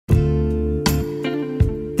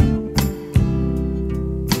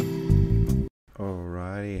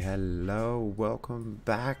Hello, welcome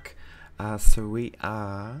back. So we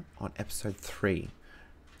are on episode 3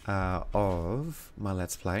 of my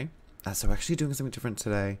Let's Play. So we're actually doing something different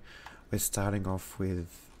today. We're starting off with,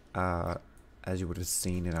 as you would have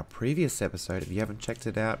seen in our previous episode. If you haven't checked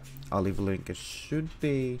it out, I'll leave a link. It should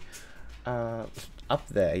be up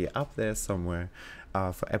there, up there somewhere,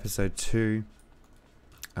 for episode 2.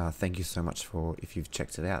 Thank you so much for if you've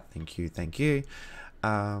checked it out. Thank you.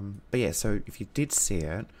 But yeah, so if you did see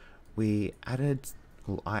it, I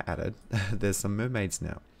added, there's some mermaids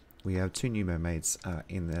now. We have 2 new mermaids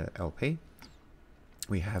in the LP.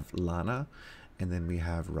 We have Lana, and then we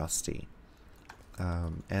have Rusty.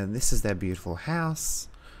 And this is their beautiful house.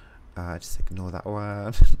 Just ignore that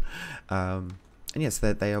one. And yes,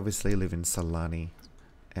 they obviously live in Solani,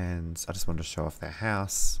 and I just wanted to show off their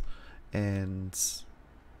house and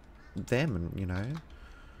them, and you know,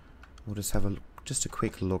 we'll just have just a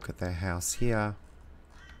quick look at their house here.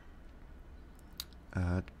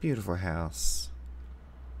 Beautiful house.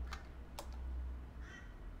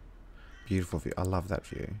 Beautiful view. I love that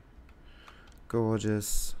view.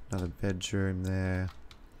 Gorgeous. Another bedroom there.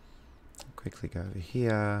 Quickly go over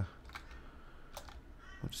here.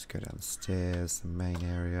 We'll just go downstairs, the main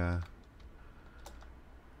area.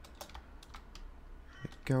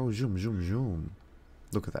 Go zoom, zoom, zoom.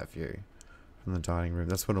 Look at that view from the dining room.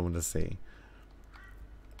 That's what I want to see.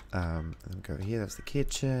 And then go here. That's the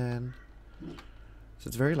kitchen. So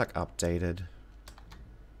it's very like updated.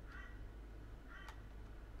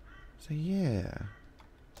 So yeah,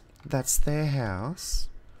 that's their house.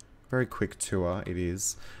 Very quick tour it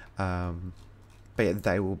is. But yeah,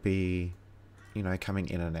 they will be, you know, coming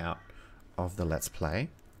in and out of the Let's Play.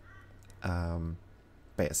 But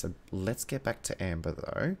yeah, so let's get back to Amber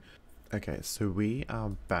though. Okay, so we are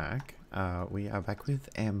back. We are back with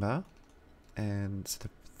Amber and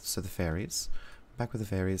the Fairies. Back with the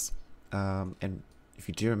Fairies. And if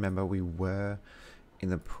you do remember, we were in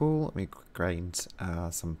the pool. We gained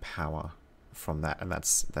some power from that, and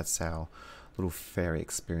that's our little fairy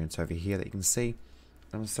experience over here that you can see.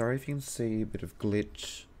 I'm sorry if you can see a bit of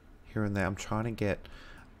glitch here and there. I'm trying to get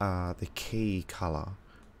the key color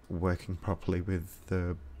working properly with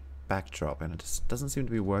the backdrop, and it just doesn't seem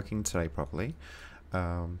to be working today properly. So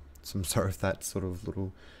I'm sorry if that sort of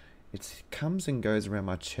little, it comes and goes around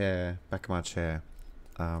my chair, back of my chair.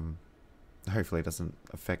 Hopefully it doesn't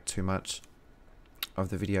affect too much of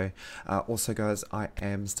the video. Also guys, I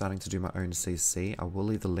am starting to do my own CC. I will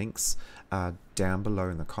leave the links down below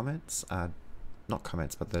in the comments, not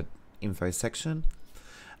comments but the info section,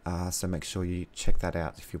 so make sure you check that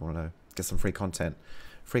out if you want to get some free content,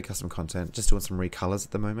 free custom content. Just doing some recolors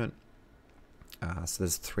at the moment. So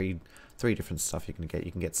there's three different stuff you can get.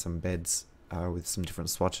 You can get some beds with some different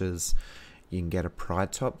swatches. You can get a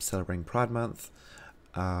pride top celebrating Pride Month,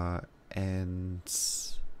 and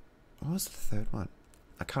what was the third one?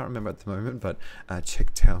 I can't remember at the moment, but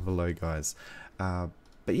check down below guys. But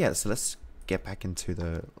yeah, so let's get back into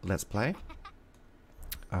the Let's Play.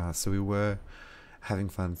 So we were having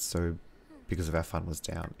fun, so because of our fun was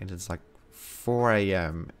down, and it's like 4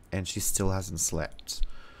 AM and she still hasn't slept,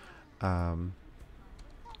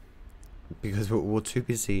 because we're too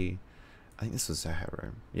busy. I think this was her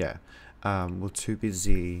room. Yeah, we're too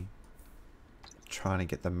busy trying to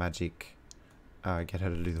get the magic, get her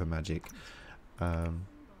to do the magic. And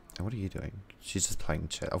what are you doing? She's just playing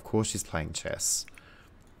chess. Of course she's playing chess.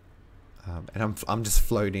 And I'm just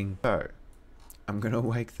floating. So I'm gonna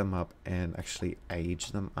wake them up and actually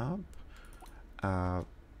age them up,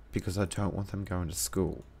 because I don't want them going to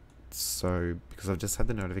school. So because I've just had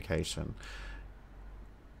the notification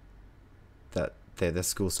that their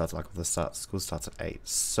school starts, like school starts at 8.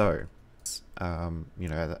 So you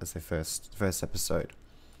know, as their first episode.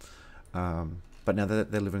 But now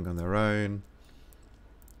that they're living on their own,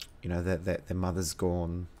 you know, their mother's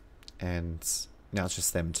gone, and now it's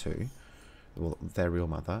just them two. Well, their real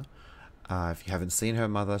mother. If you haven't seen her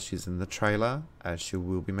mother, she's in the trailer. She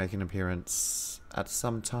will be making an appearance at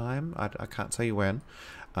some time. I can't tell you when.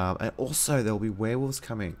 And also there'll be werewolves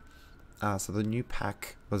coming. So the new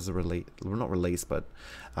pack was released. Well, not released, but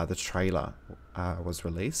the trailer was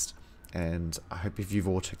released. And I hope if you've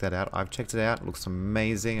all checked that out. I've checked it out. It looks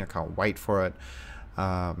amazing. I can't wait for it.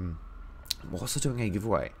 We're also doing a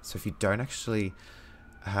giveaway. So if you don't actually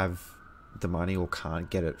have the money or can't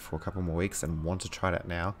get it for a couple more weeks and want to try it out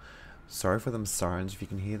now, sorry for them sirens if you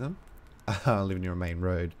can hear them. I live near a main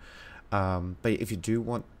road. But if you do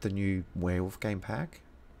want the new werewolf game pack,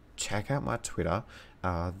 check out my Twitter.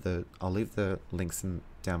 I'll leave the links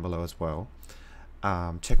down below as well.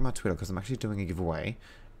 Check out my Twitter because I'm actually doing a giveaway.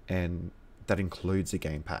 And that includes a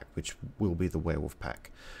game pack, which will be the werewolf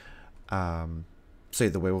pack. So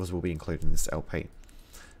the werewolves will be included in this LP.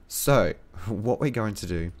 So what we're going to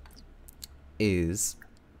do is,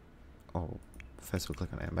 first we'll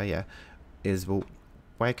click on Amber, yeah, is we'll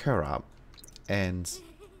wake her up and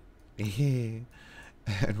and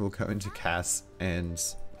we'll go into Cass and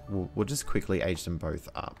we'll just quickly age them both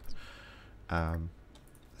up.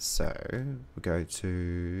 So we'll go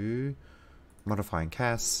to modifying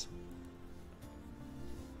Cass.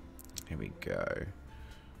 Here we go.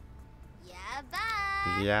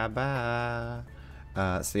 Yabba.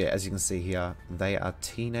 So yeah, as you can see here, they are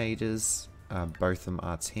teenagers. Both of them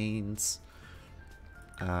are teens.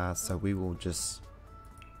 So we will just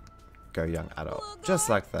go young adult, just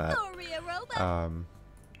like that.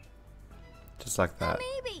 Just like that.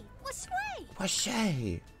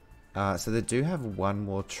 Washay. So they do have one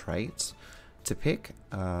more trait to pick.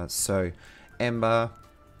 So Ember,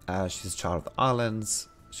 she's a child of the islands.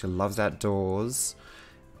 She loves outdoors,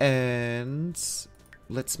 and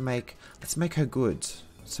let's make her good.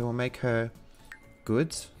 So we'll make her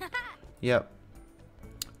good. Yep.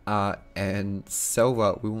 And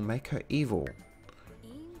Selva, we will make her evil.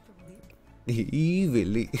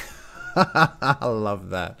 Evilly. I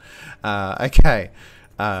love that. Okay.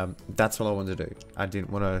 That's what I wanted to do. I didn't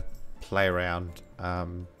want to play around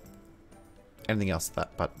anything else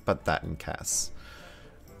but that and Cass.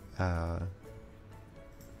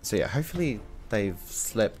 So yeah, hopefully they've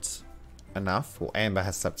slept enough, or Amber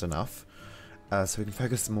has slept enough, so we can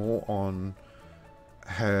focus more on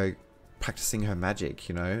her practicing her magic,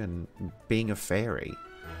 you know, and being a fairy.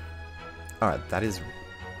 Alright, that is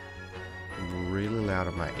really loud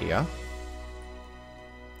in my ear.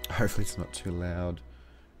 Hopefully it's not too loud.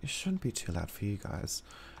 It shouldn't be too loud for you guys.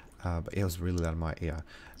 But it was really loud in my ear.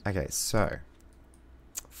 Okay, so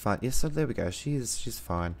fine. Yes, so there we go. She's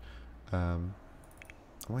fine.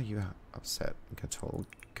 Why are you upset? Go to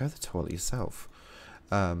the toilet yourself.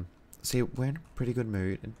 See, we're in a pretty good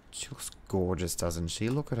mood, and she looks gorgeous, doesn't she?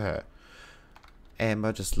 Look at her.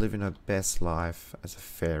 Amber just living her best life as a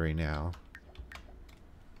fairy now.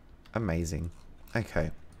 Amazing.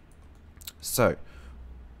 Okay. So,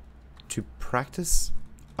 to practice,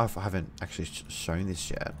 I haven't actually shown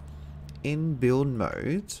this yet. In build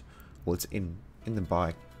mode, well, it's in the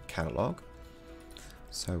buy catalog.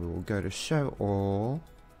 So we will go to show all.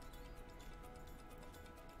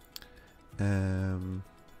 And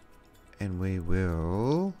we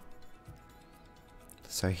will.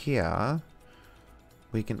 So here,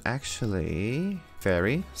 we can actually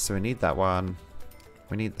fairy. So we need that one.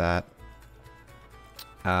 We need that.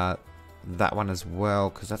 That one as well,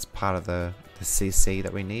 because that's part of the CC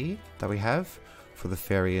that we have for the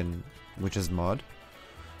fairy and witches mod.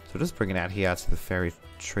 So we'll just bring it out here to the fairy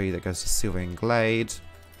tree that goes to Sylvan Glade,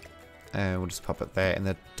 and we'll just pop it there. And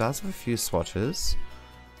that does have a few swatches,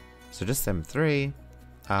 so just them three.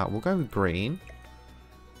 We'll go with green,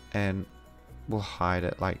 and we'll hide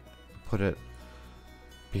it, like put it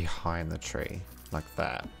behind the tree like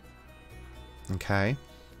that. Okay.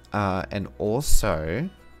 And also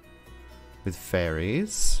with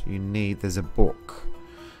fairies, there's a book.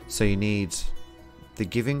 So you need the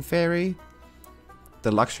Giving Fairy,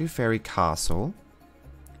 the Luxury Fairy Castle,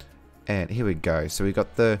 and here we go. So we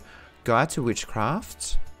got the Guide to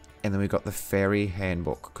Witchcraft, and then we got the Fairy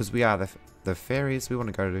Handbook, because we are the fairies. We want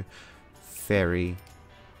to go to Fairy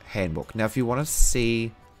Handbook. Now, if you want to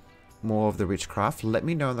see more of the witchcraft, let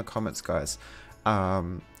me know in the comments, guys,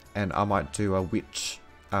 and I might do a witch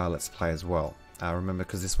let's play as well. Remember,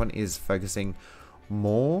 because this one is focusing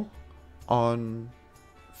more on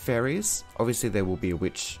fairies. Obviously there will be a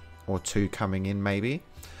witch or two coming in maybe,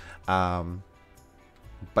 but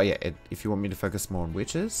yeah, if you want me to focus more on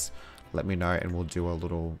witches, let me know and we'll do a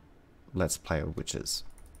little let's play of witches.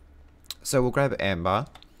 So we'll grab Amber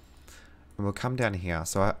and we'll come down here.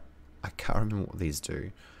 So I can't remember what these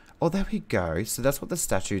do. Oh, there we go. So that's what the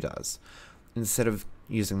statue does. Instead of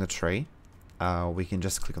using the tree, we can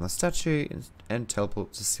just click on the statue and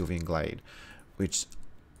teleport to Sylvan Glade, which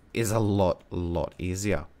is a lot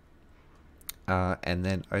easier. And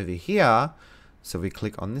then over here, so we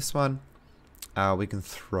click on this one, we can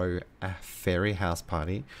throw a fairy house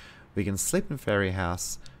party. We can sleep in fairy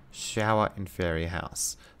house, shower in fairy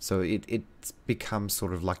house. So it becomes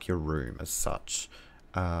sort of like your room as such.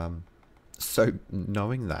 So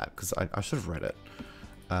knowing that, because I should have read it,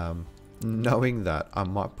 knowing that, I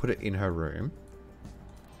might put it in her room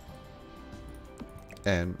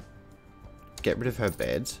and get rid of her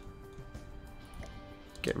bed,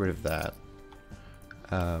 get rid of that.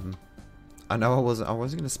 I know I wasn't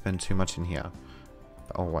going to spend too much in here,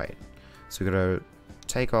 but oh wait, so we got to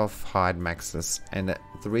take off hide maxis, and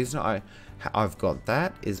the reason I've got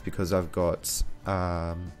that is because I've got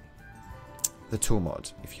the tool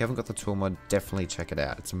mod. If you haven't got the tool mod, definitely check it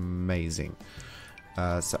out. It's amazing.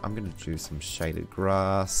 So I'm going to do some shaded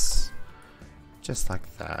grass, just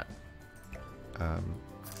like that.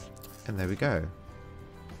 And there we go.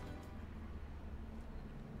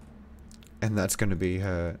 And that's going to be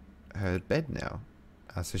her bed now.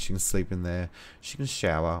 So she can sleep in there, she can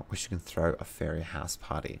shower, or she can throw a fairy house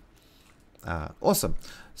party. Awesome.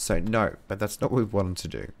 So no, but that's not what we wanted to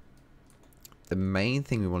do. The main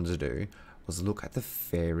thing we wanted to do was look at the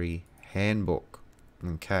fairy handbook.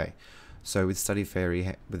 Okay, so with the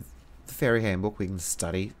fairy handbook, we can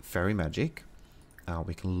study fairy magic.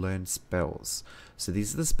 We can learn spells. So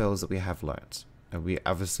these are the spells that we have learnt, and we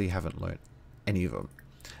obviously haven't learnt any of them.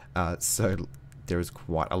 So there is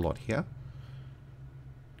quite a lot here.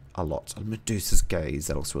 A lot. Medusa's Gaze,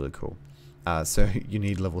 that looks really cool. So you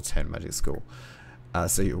need level 10 magic school.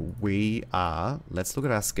 So we are, let's look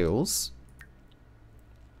at our skills.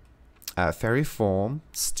 Fairy form,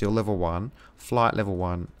 still level 1, flight level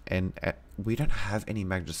 1, and we don't have any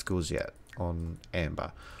magic schools yet on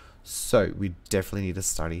Amber. So we definitely need to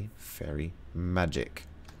study fairy magic.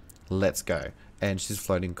 Let's go. And she's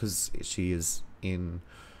floating because she is in,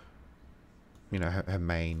 you know, her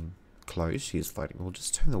main clothes. She is floating. We'll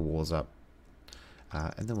just turn the walls up.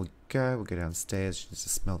 And then we'll go downstairs. She needs to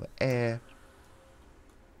smell the air.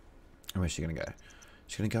 And where's she going to go?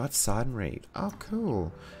 She's going to go outside and read. Oh,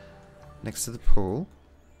 cool. Next to the pool.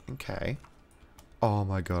 Okay. Oh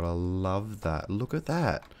my god, I love that. Look at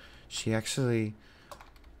that. You actually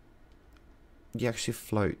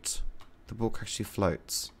float. The book actually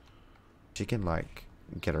floats. She can, like,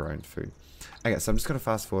 get her own food. Okay, so I'm just going to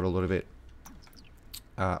fast forward a little bit.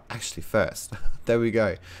 Actually, first, there we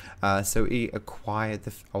go. So we acquired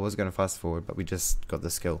the. I was going to fast forward, but we just got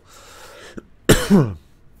the skill.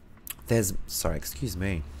 Sorry, excuse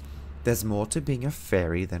me. There's more to being a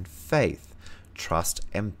fairy than faith, trust,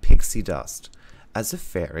 and pixie dust. As a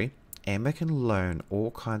fairy, Amber can learn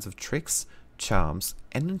all kinds of tricks, charms,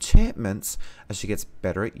 and enchantments as she gets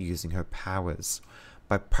better at using her powers.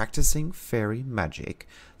 By practicing fairy magic,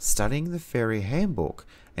 studying the fairy handbook,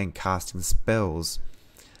 and casting spells,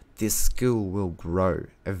 this skill will grow.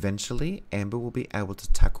 Eventually, Amber will be able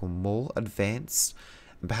to tackle more advanced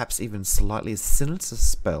and perhaps even slightly sinister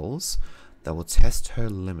spells that will test her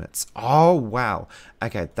limits. Oh, wow.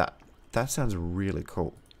 Okay, that sounds really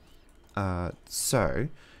cool. So,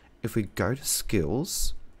 if we go to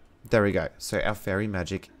skills, there we go. So our fairy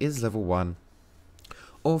magic is level 1.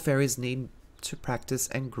 All fairies need to practice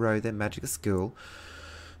and grow their magic skill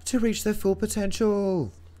to reach their full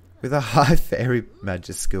potential. With a high fairy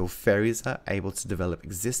magic skill, fairies are able to develop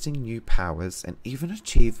existing new powers and even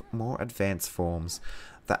achieve more advanced forms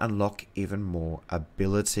that unlock even more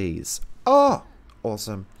abilities. Oh,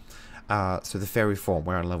 awesome. So the fairy form,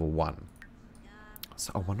 we're on level 1.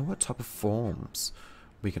 So I wonder what type of forms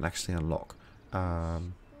we can actually unlock.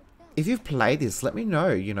 If you've played this, let me know.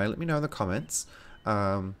 Let me know in the comments.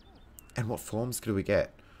 And what forms do we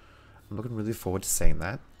get? I'm looking really forward to seeing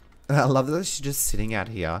that. And I love that she's just sitting out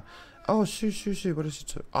here. Oh, shoo. What is she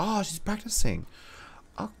doing? Oh, she's practicing.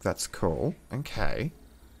 Oh, that's cool. Okay.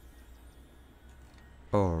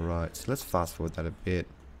 Alright, so let's fast forward that a bit.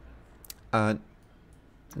 Now,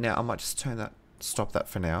 I might just stop that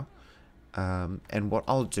for now. And what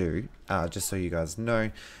I'll do, just so you guys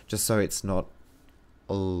know, just so it's not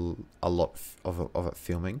a lot of it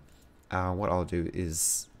filming, what I'll do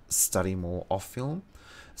is study more off film,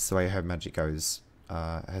 so her magic goes,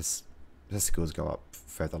 her skills go up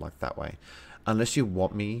further like that way. Unless you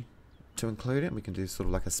want me to include it, we can do sort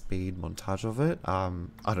of like a speed montage of it. I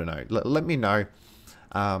don't know. Let me know.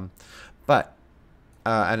 But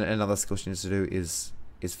and another skill she needs to do is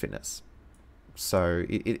fitness. So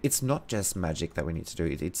it's not just magic that we need to do.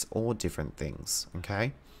 It's all different things.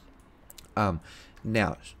 Okay.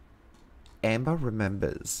 Now, Amber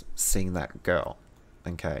remembers seeing that girl.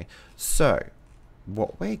 Okay. So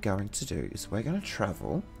what we're going to do is we're going to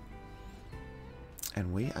travel,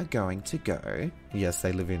 and we are going to go. Yes,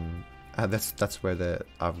 they live in. That's where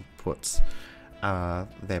I've put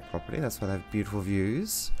their property. That's why they have beautiful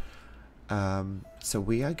views. So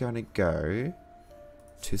we are going to go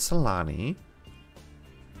to Solani,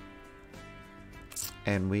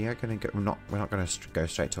 and we are going to go. We're not going to go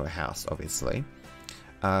straight to a house, obviously.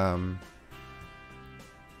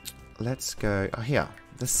 Let's go here,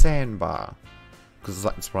 the sandbar, because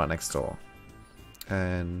it's right next door.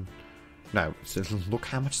 And no, so look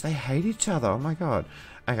how much they hate each other. Oh my god.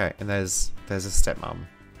 Okay, and there's a stepmom.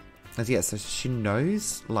 And yeah, so she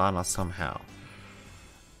knows Lana somehow.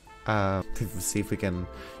 See if we can,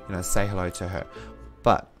 you know, say hello to her.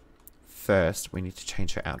 But first, we need to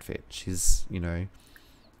change her outfit. She's, you know,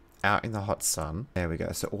 out in the hot sun. There we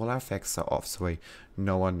go. So all our effects are off. So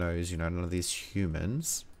no one knows, you know, none of these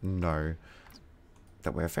humans know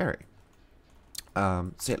that we're a fairy.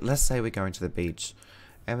 So yeah, let's say we're going to the beach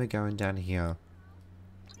and we're going down here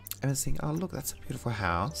and we're saying, oh look, that's a beautiful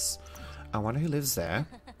house. I wonder who lives there.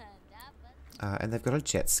 And they've got a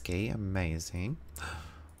jet ski. Amazing.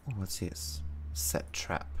 Oh, what's this? Set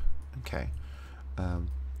trap. Okay.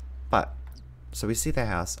 But so we see their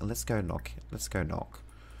house and let's go knock. Let's go knock.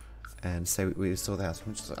 And say we saw the house.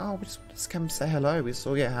 We're just like, oh, we just come say hello. We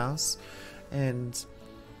saw your house, and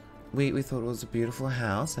we thought it was a beautiful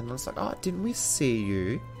house. And I was like, oh, didn't we see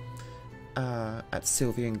you at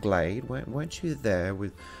Sylvian Glade? Weren't you there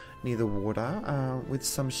near the water with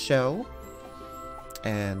some shell?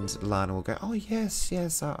 And Lana will go, oh yes,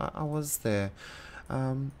 I was there.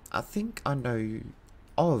 I think I know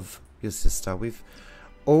of your sister.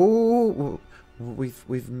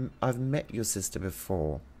 I've met your sister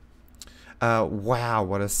before. Wow,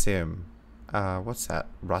 what a sim. What's that?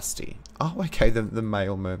 Rusty. Oh, okay, the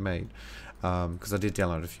male mermaid. Because I did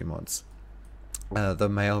download a few mods. The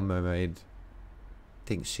male mermaid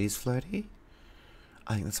thinks she's flirty?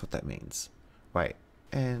 I think that's what that means. Wait,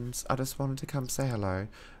 and I just wanted to come say hello.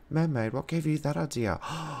 Mermaid, what gave you that idea?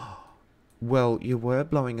 Well, you were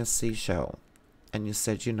blowing a seashell, and you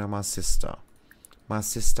said you know my sister. My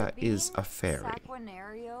sister is a fairy.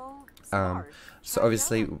 So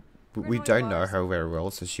obviously we don't know her very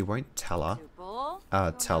well, so she won't tell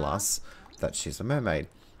us that she's a mermaid.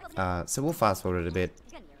 So we'll fast forward a bit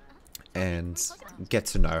and get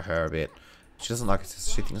to know her a bit. She doesn't like her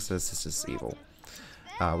sister. She thinks her sister's evil,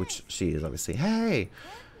 which she is obviously. Hey,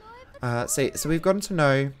 so we've gotten to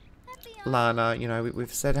know Lana. You know,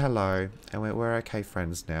 we've said hello, and we're okay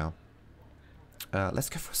friends now. Let's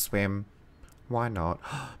go for a swim. Why not?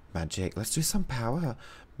 Magic. Let's do some power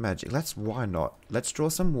magic. Why not? Let's draw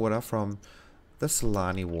some water from the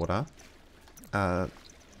Solani water.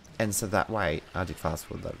 And so that way, I did fast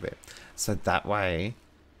forward a little bit. So that way,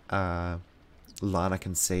 Lana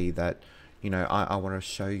can see that, you know, I want to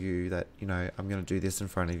show you that, you know, I'm going to do this in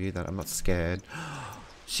front of you, that I'm not scared.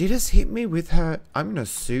 She just hit me with her, I'm going to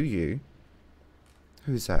sue you.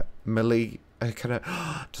 Who's that? Millie.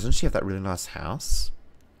 Doesn't she have that really nice house?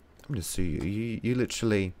 I'm going to sue you. You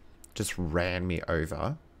literally just ran me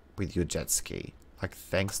over with your jet ski. Like,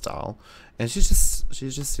 thanks, doll. And she's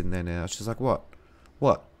just sitting there now. She's like, what?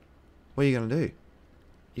 What are you going to do?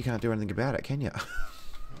 You can't do anything about it, can you?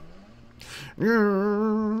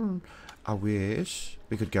 I wish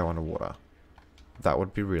we could go underwater. That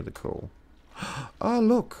would be really cool. Oh,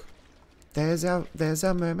 look. There's our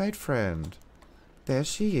mermaid friend. There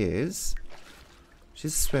she is.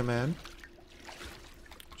 She's swimming.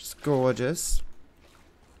 She's gorgeous.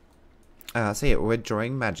 So yeah, we're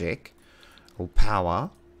drawing magic. Or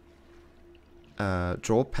power.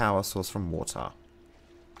 Draw power source from water.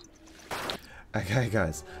 Okay,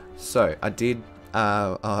 guys. So, I did...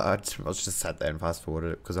 I was just sat there and fast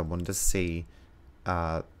forwarded it because I wanted to see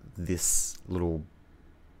this little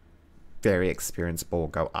very experienced ball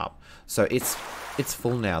go up. So it's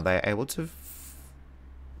full now. They're able to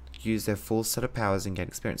use their full set of powers and gain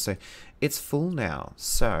experience. So it's full now.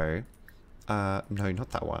 So no,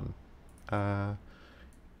 not that one.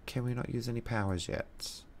 Can we not use any powers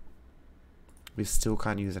yet? We still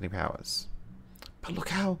can't use any powers. But look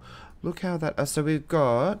how that. So we've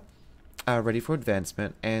got. Ready for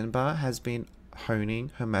advancement. Amber has been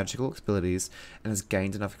honing her magical abilities and has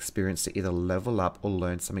gained enough experience to either level up or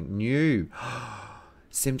learn something new.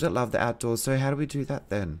 Sims that love the outdoors. So how do we do that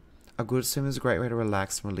then? A good swim is a great way to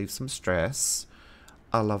relax and relieve some stress.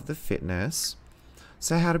 I love the fitness.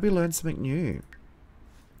 So how do we learn something new?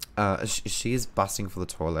 She is busting for the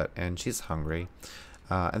toilet and she's hungry.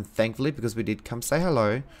 And thankfully, because we did come say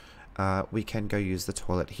hello, we can go use the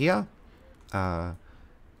toilet here.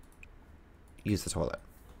 Use the toilet.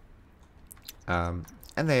 And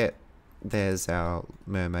there's our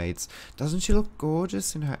mermaids. Doesn't she look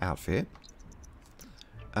gorgeous in her outfit?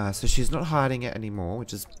 So she's not hiding it anymore,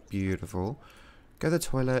 which is beautiful. Go to the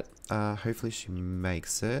toilet. Hopefully she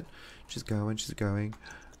makes it. She's going.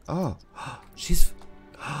 Oh, she's...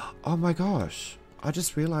 Oh my gosh. I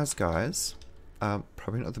just realized, guys.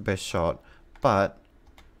 Probably not the best shot, but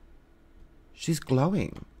she's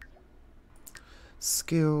glowing.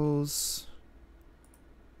 Skills...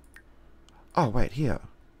 Oh, wait, here.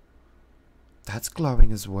 That's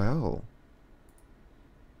glowing as well.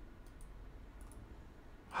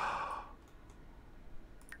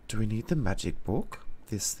 Do we need the magic book?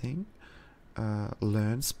 This thing?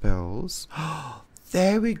 Learn spells.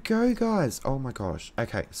 There we go, guys. Oh my gosh.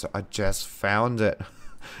 Okay, so I just found it.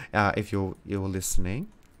 If you're listening,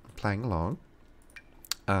 playing along.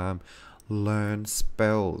 Learn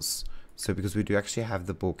spells. So because we do actually have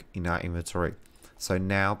the book in our inventory. So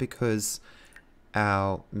now because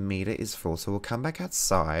our meter is full, so we'll come back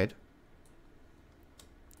outside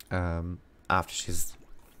after she's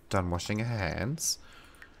done washing her hands.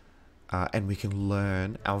 And we can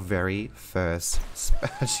learn our very first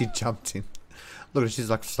spell. She jumped in. Look, she's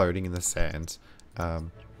like floating in the sand.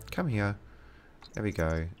 Come here. There we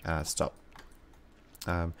go. Stop.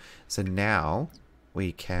 So now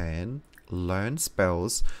we can learn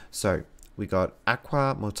spells. So we got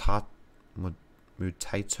Aqua Mutato.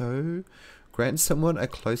 Grant someone a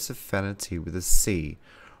close affinity with the sea,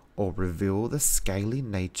 or reveal the scaly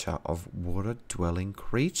nature of water-dwelling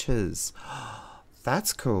creatures.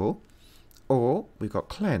 That's cool. Or we got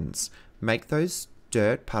Cleanse. Make those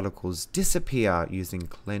dirt particles disappear using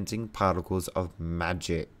cleansing particles of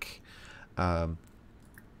magic.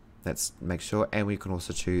 Let's make sure. And we can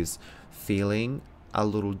also choose feeling a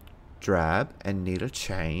little drab and need a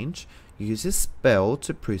change. Use a spell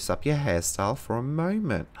to spruce up your hairstyle for a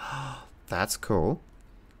moment. That's cool.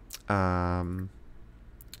 And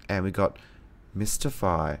we got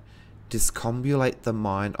Mystify. Discombobulate the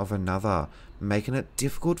mind of another, making it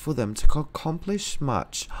difficult for them to accomplish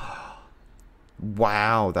much.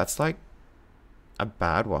 Wow, that's like a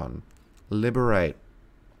bad one. Liberate.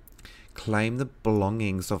 Claim the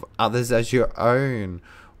belongings of others as your own.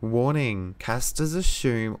 Warning, casters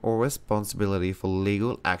assume all responsibility for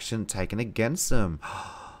legal action taken against them.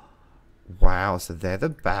 Wow, so they're the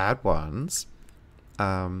bad ones.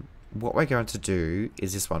 What we're going to do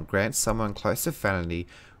is this one. Grant someone close affinity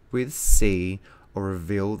with sea, or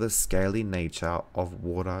reveal the scaly nature of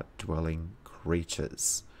water-dwelling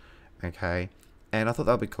creatures. Okay, and I thought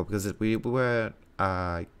that would be cool because we were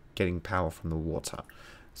getting power from the water.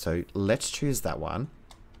 So let's choose that one,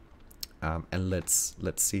 and let's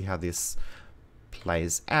see how this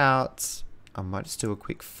plays out. I might just do a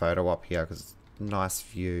quick photo up here because it's a nice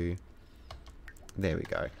view. There we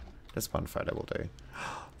go. Just one photo will do.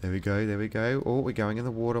 There we go. There we go. Oh, we're going in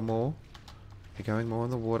the water more. We're going more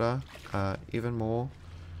in the water. Even more.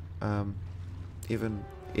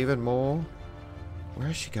 Even more. Where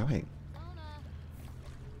is she going?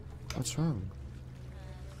 What's wrong?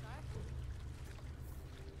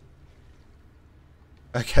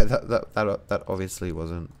 Okay, that obviously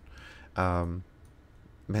wasn't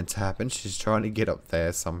meant to happen. She's trying to get up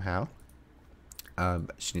there somehow.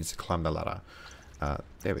 She needs to climb the ladder.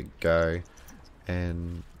 There we go.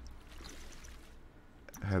 And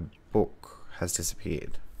her book has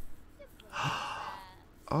disappeared.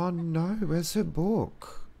 Oh no, where's her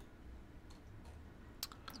book?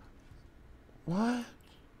 What?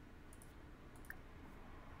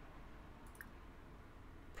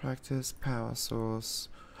 Practice, power source.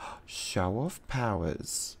 Show off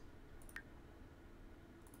powers.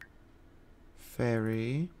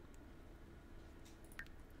 Fairy.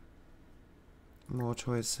 More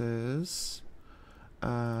choices.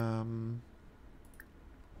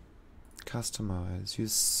 Customize.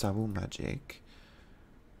 Use subtle magic.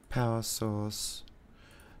 Power source.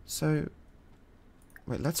 So,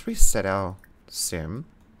 wait, let's reset our sim.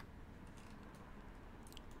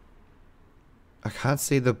 I can't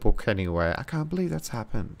see the book anywhere. I can't believe that's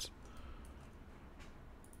happened.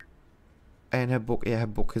 And her book, yeah, her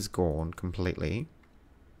book is gone completely.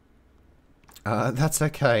 That's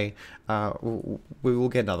okay. We will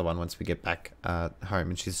get another one once we get back home,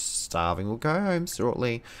 and she's starving. We'll go home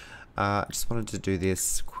shortly. I just wanted to do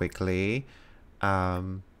this quickly.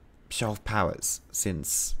 Show off powers,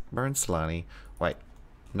 since we're in Solani. Wait,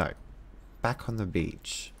 no. Back on the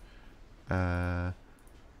beach.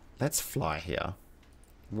 Let's fly here.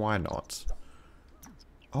 Why not?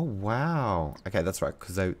 Oh, wow. Okay, that's right,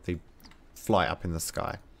 because they fly up in the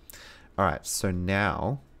sky. Alright, so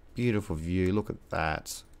now, beautiful view. Look at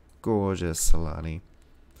that. Gorgeous Solani.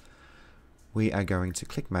 We are going to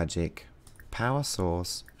click magic. Power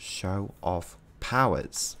source. Show off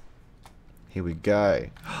powers. Here we go.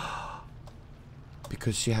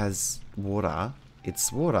 Because she has water,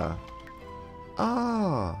 it's water.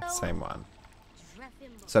 Ah, same one.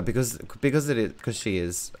 So because she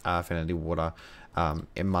is affinity water,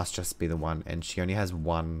 it must just be the one, and she only has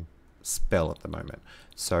one spell at the moment.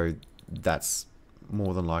 So that's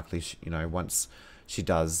more than likely, you know, once she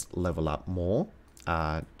does level up more,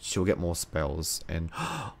 she'll get more spells. And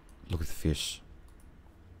look at the fish.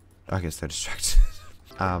 I guess they're distracted.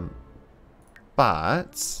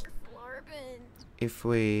 But if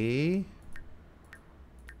we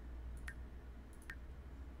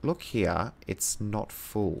look here, it's not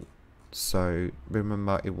full. So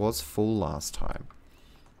remember, it was full last time.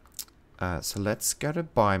 So let's go to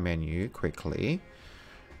buy menu quickly.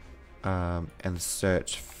 And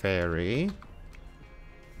search fairy.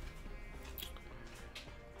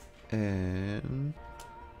 And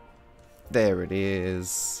there it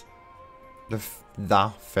is. The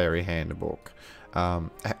fairy handbook.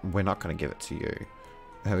 We're not going to give it to you.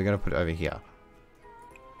 We're going to put it over here.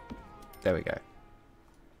 There we go.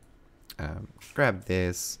 Grab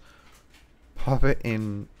this. Pop it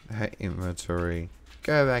in her inventory.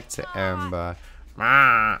 Go back to Amber.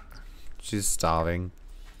 She's starving.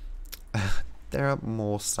 There are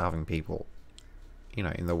more starving people, you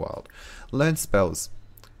know, in the world. Learn spells.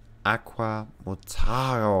 Aqua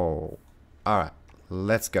Motaro. Alright,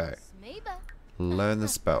 let's go. Learn the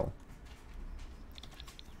spell.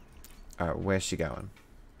 Alright, where's she going?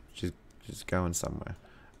 She's going somewhere.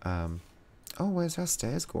 Oh, where's our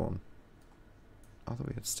stairs gone? I thought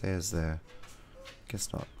we had stairs there.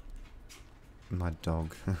 Guess not. My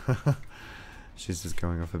dog. She's just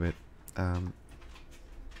going off a bit.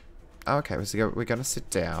 Okay, so we're going to sit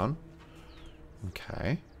down.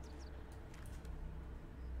 Okay.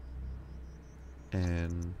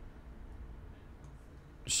 And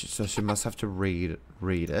so she must have to read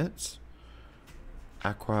it.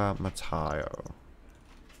 Aqua Matayo.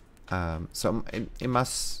 So it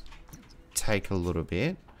must take a little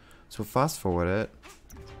bit. So we'll fast forward it.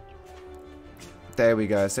 There we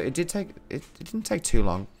go. So it didn't take too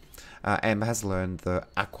long. Amber has learned the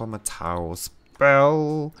Aqua Matayo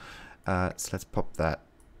spell. So let's pop that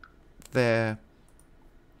there.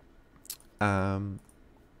 And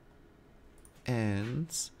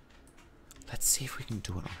let's see if we can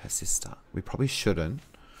do it on her sister. We probably shouldn't,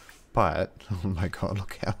 but oh my god,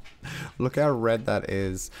 look how red that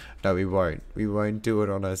is. No, we won't. We won't do it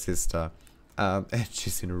on her sister. And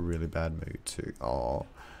she's in a really bad mood too. Oh,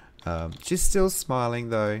 she's still smiling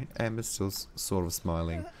though. Amber's still sort of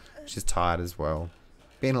smiling. She's tired as well.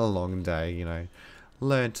 Been a long day, you know.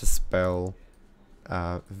 Learned to spell,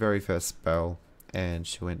 very first spell, and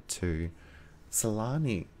she went to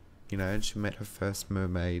Solani, you know, and she met her first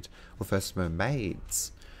mermaid, or first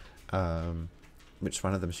mermaids, which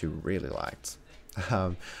one of them she really liked.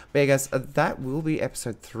 But yeah guys, that will be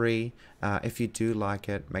episode 3. If you do like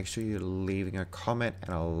it, make sure you're leaving a comment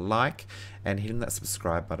and a like, and hitting that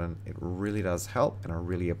subscribe button. It really does help, and I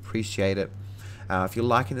really appreciate it. If you're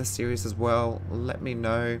liking the series as well, let me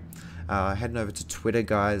know. Heading over to Twitter,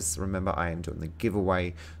 guys. Remember, I am doing the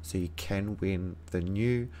giveaway, so you can win the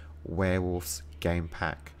new Werewolves game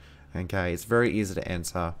pack. Okay, it's very easy to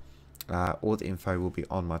enter. All the info will be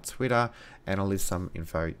on my Twitter, and I'll leave some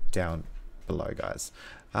info down below, guys.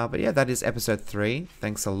 But yeah, that is episode 3.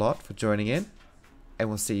 Thanks a lot for joining in, and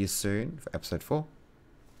we'll see you soon for episode 4.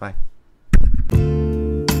 Bye.